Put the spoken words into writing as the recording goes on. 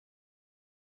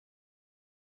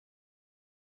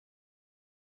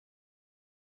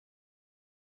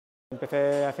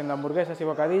Empecé haciendo hamburguesas y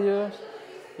bocadillos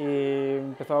y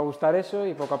empezó a gustar eso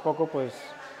y poco a poco pues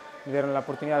me dieron la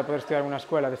oportunidad de poder estudiar en una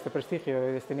escuela de este prestigio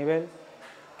y de este nivel,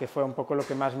 que fue un poco lo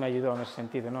que más me ayudó en ese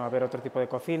sentido, ¿no? A ver otro tipo de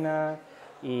cocina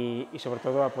y sobre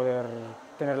todo a poder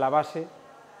tener la base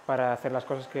para hacer las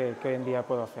cosas que hoy en día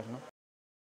puedo hacer, ¿no?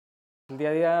 El día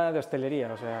a día de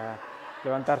hostelería, o sea,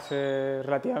 levantarse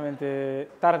relativamente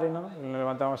tarde, ¿no? Nos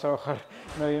levantamos a lo mejor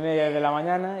 9:30 de la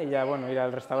mañana y ya, bueno, ir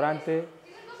al restaurante,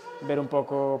 ver un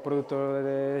poco producto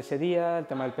de ese día, el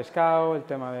tema del pescado, el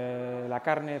tema de la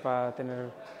carne, para tener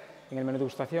en el menú de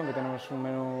degustación, que tenemos un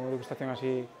menú de degustación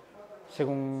así,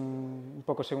 un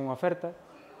poco según oferta,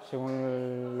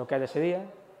 según lo que haya ese día,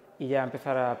 y ya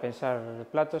empezar a pensar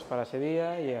platos para ese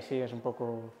día, y así es un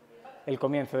poco el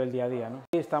comienzo del día a día, ¿no?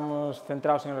 Estamos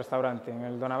centrados en el restaurante, en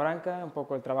el Dona Branca, un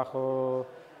poco el trabajo,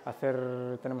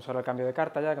 tenemos ahora el cambio de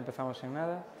carta ya, que empezamos en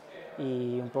nada,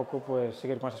 y un poco pues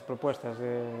seguir con esas propuestas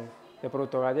de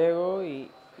producto gallego y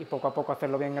poco a poco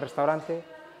hacerlo bien en el restaurante,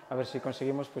 a ver si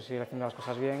conseguimos pues ir haciendo las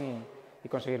cosas bien y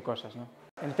conseguir cosas, ¿no?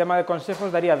 En tema de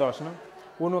consejos daría dos, ¿no?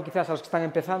 Uno quizás a los que están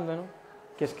empezando, ¿no?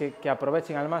 Que es que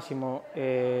aprovechen al máximo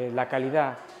la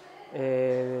calidad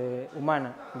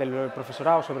humana del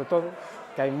profesorado, sobre todo,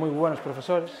 que hay muy buenos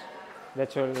profesores. De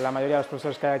hecho, la mayoría de los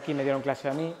profesores que hay aquí me dieron clase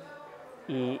a mí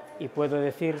y puedo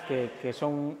decir que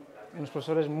son unos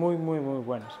profesores muy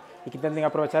buenos y que intenten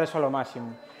aprovechar eso a lo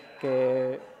máximo,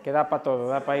 que da para todo,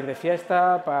 da para ir de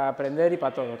fiesta, para aprender y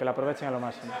para todo, que lo aprovechen a lo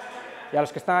máximo. Y a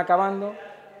los que están acabando,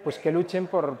 pues que luchen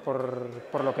por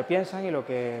lo que piensan y lo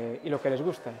que les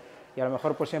gusta. Y a lo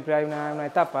mejor pues siempre hay una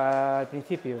etapa al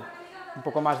principio un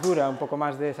poco más dura, un poco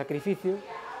más de sacrificio,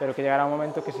 pero que llegará un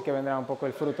momento que sí que vendrá un poco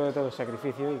el fruto de todo ese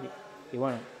sacrificio y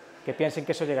bueno, que piensen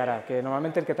que eso llegará, que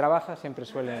normalmente el que trabaja siempre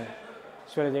suele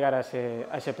llegar a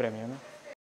ese premio, ¿no?